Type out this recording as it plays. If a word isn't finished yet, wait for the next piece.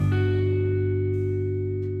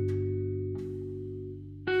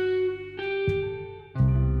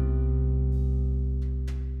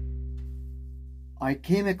I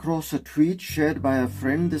came across a tweet shared by a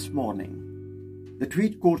friend this morning. The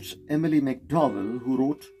tweet quotes Emily Mcdowell, who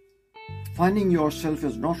wrote, "Finding yourself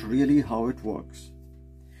is not really how it works.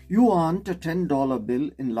 You aren't a $10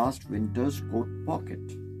 bill in last winter's coat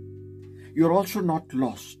pocket. You're also not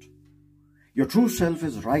lost. Your true self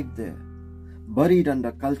is right there, buried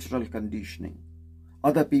under cultural conditioning,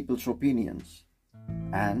 other people's opinions,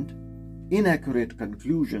 and inaccurate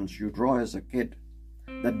conclusions you draw as a kid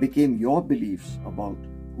that became your beliefs about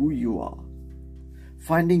who you are.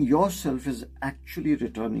 Finding yourself is actually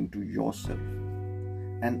returning to yourself,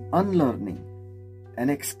 an unlearning,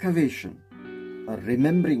 an excavation, a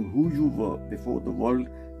remembering who you were before the world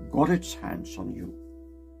got its hands on you."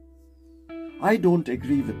 I don't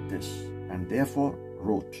agree with this and therefore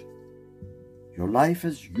wrote, "Your life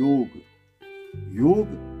is yoga.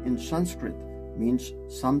 Yoga in Sanskrit means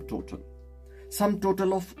sum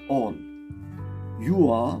total of all. You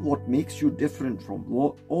are what makes you different from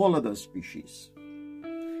all other species."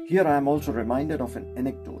 Here I am also reminded of an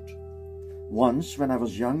anecdote. Once, when I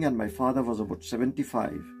was young and my father was about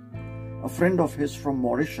 75, a friend of his from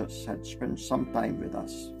Mauritius had spent some time with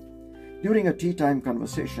us. During a tea time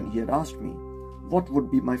conversation, he had asked me what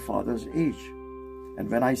would be my father's age.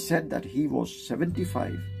 And when I said that he was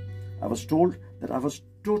 75, I was told that I was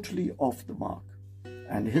totally off the mark,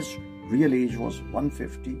 and his real age was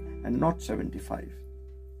 150 and not 75.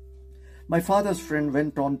 My father's friend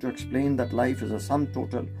went on to explain that life is a sum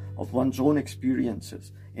total of one's own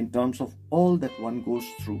experiences in terms of all that one goes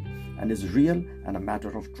through and is real and a matter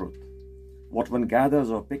of truth. What one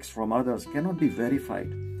gathers or picks from others cannot be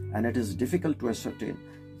verified, and it is difficult to ascertain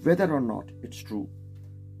whether or not it's true.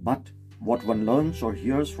 But what one learns or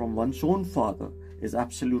hears from one's own father is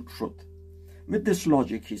absolute truth. With this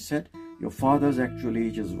logic, he said, your father's actual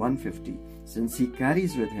age is 150, since he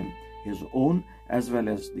carries with him his own as well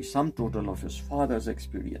as the sum total of his father's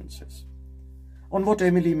experiences. On what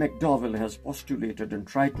Emily Mcdowell has postulated and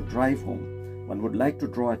tried to drive home, one would like to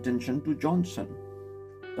draw attention to Johnson,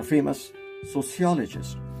 the famous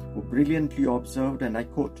sociologist who brilliantly observed, and I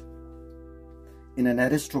quote, "In an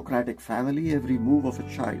aristocratic family, every move of a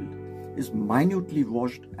child is minutely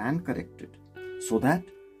watched and corrected, so that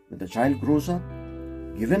when the child grows up,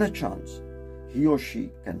 given a chance, he or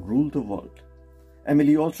she can rule the world."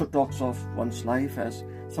 Emily also talks of one's life as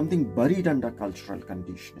something buried under cultural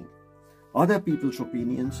conditioning, other people's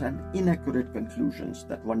opinions and inaccurate conclusions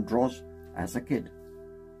that one draws as a kid.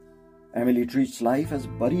 Emily treats life as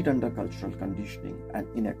buried under cultural conditioning and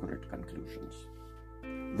inaccurate conclusions.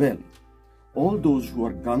 Well, all those who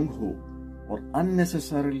are gung-ho or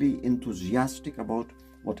unnecessarily enthusiastic about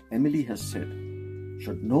what Emily has said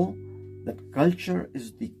should know that culture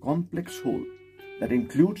is the complex whole that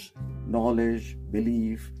includes knowledge,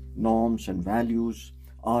 belief, norms and values,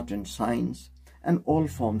 art and science, and all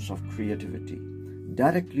forms of creativity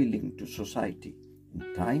directly linked to society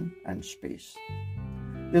in time and space.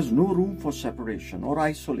 There's no room for separation or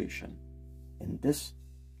isolation in this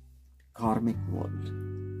karmic world.